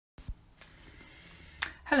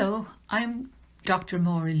Hello, I'm Dr.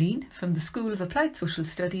 Máire Leane from the School of Applied Social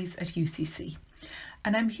Studies at UCC,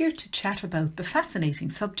 and I'm here to chat about the fascinating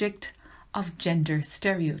subject of gender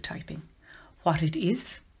stereotyping, what it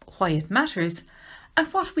is, why it matters, and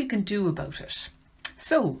what we can do about it.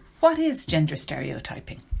 So, what is gender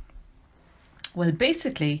stereotyping? Well,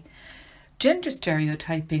 basically, gender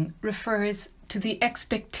stereotyping refers to the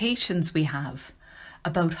expectations we have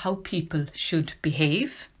about how people should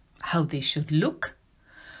behave, how they should look,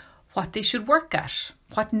 what they should work at,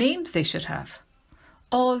 what names they should have,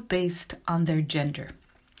 all based on their gender.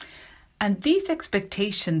 And these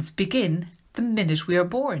expectations begin the minute we are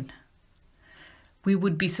born. We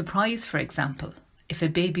would be surprised, for example, if a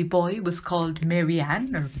baby boy was called Máire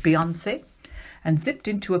Leane or Beyonce and zipped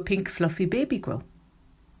into a pink fluffy baby grow.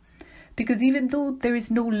 Because even though there is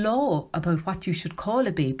no law about what you should call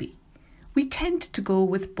a baby, we tend to go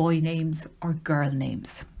with boy names or girl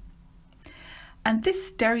names. And this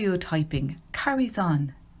stereotyping carries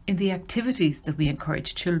on in the activities that we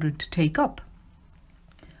encourage children to take up.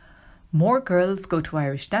 More girls go to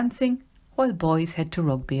Irish dancing, while boys head to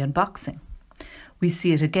rugby and boxing. We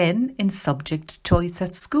see it again in subject choice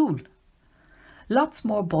at school. Lots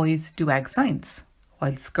more boys do ag science,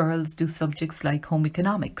 whilst girls do subjects like home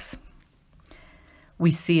economics. We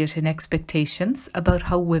see it in expectations about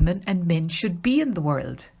how women and men should be in the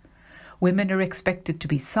world. Women are expected to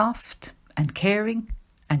be soft and caring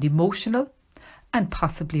and emotional and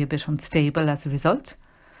possibly a bit unstable as a result,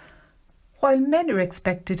 while men are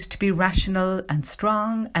expected to be rational and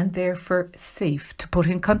strong and therefore safe to put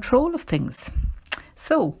in control of things.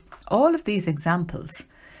 So, all of these examples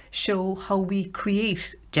show how we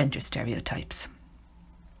create gender stereotypes.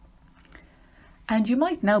 And you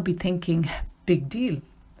might now be thinking, big deal,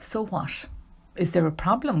 so what? Is there a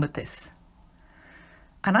problem with this?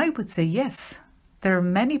 And I would say yes. There are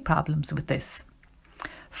many problems with this.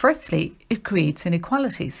 Firstly, it creates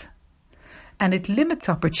inequalities and it limits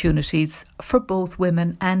opportunities for both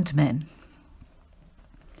women and men.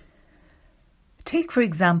 Take, for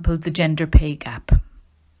example, the gender pay gap.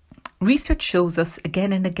 Research shows us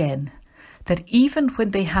again and again that even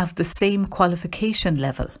when they have the same qualification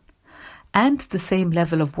level and the same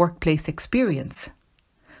level of workplace experience,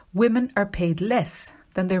 women are paid less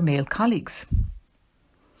than their male colleagues.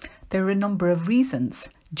 There are a number of reasons,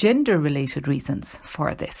 gender-related reasons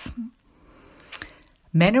for this.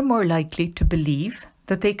 Men are more likely to believe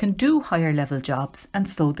that they can do higher level jobs and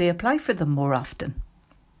so they apply for them more often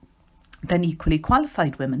than equally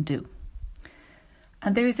qualified women do.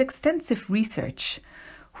 And there is extensive research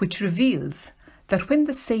which reveals that when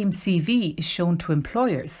the same CV is shown to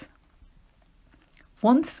employers,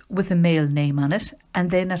 once with a male name on it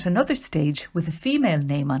and then at another stage with a female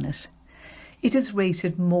name on it, it is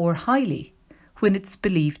rated more highly when it's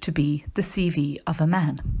believed to be the CV of a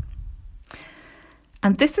man.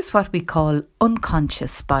 And this is what we call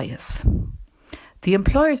unconscious bias. The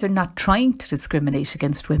employers are not trying to discriminate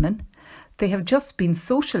against women. They have just been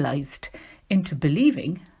socialised into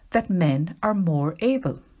believing that men are more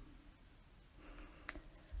able.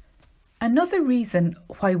 Another reason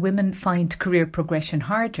why women find career progression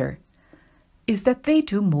harder is that they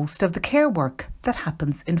do most of the care work that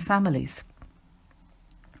happens in families.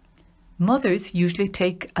 Mothers usually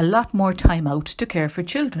take a lot more time out to care for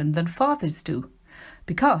children than fathers do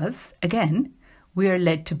because, again, we are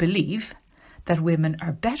led to believe that women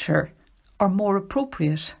are better or more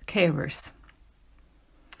appropriate carers.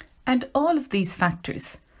 And all of these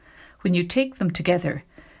factors, when you take them together,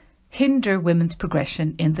 hinder women's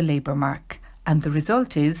progression in the labour market, and the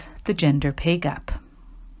result is the gender pay gap.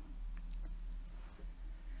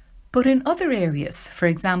 But in other areas, for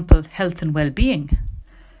example, health and well-being,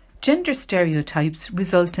 gender stereotypes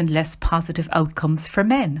result in less positive outcomes for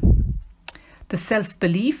men. The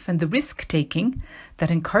self-belief and the risk-taking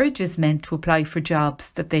that encourages men to apply for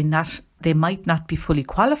jobs that they might not be fully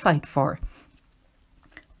qualified for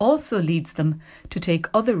also leads them to take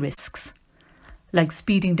other risks, like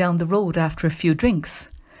speeding down the road after a few drinks,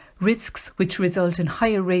 risks which result in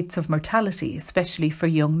higher rates of mortality, especially for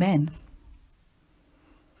young men.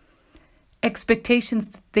 Expectations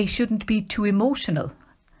that they shouldn't be too emotional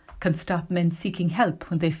can stop men seeking help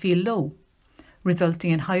when they feel low,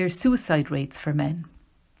 resulting in higher suicide rates for men.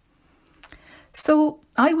 So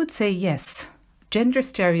I would say yes, gender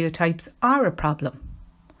stereotypes are a problem,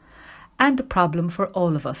 and a problem for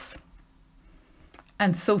all of us.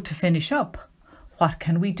 And so to finish up, what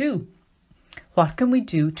can we do? What can we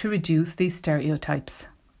do to reduce these stereotypes?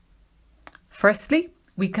 Firstly,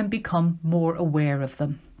 we can become more aware of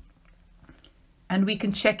them. And we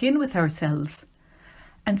can check in with ourselves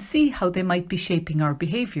and see how they might be shaping our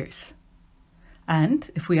behaviours. And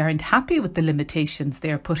if we aren't happy with the limitations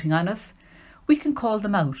they are putting on us, we can call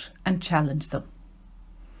them out and challenge them.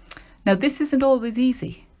 Now, this isn't always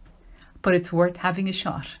easy, but it's worth having a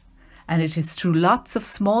shot. And it is through lots of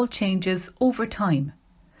small changes over time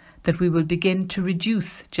that we will begin to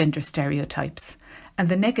reduce gender stereotypes and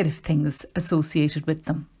the negative things associated with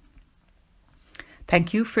them.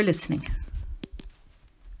 Thank you for listening.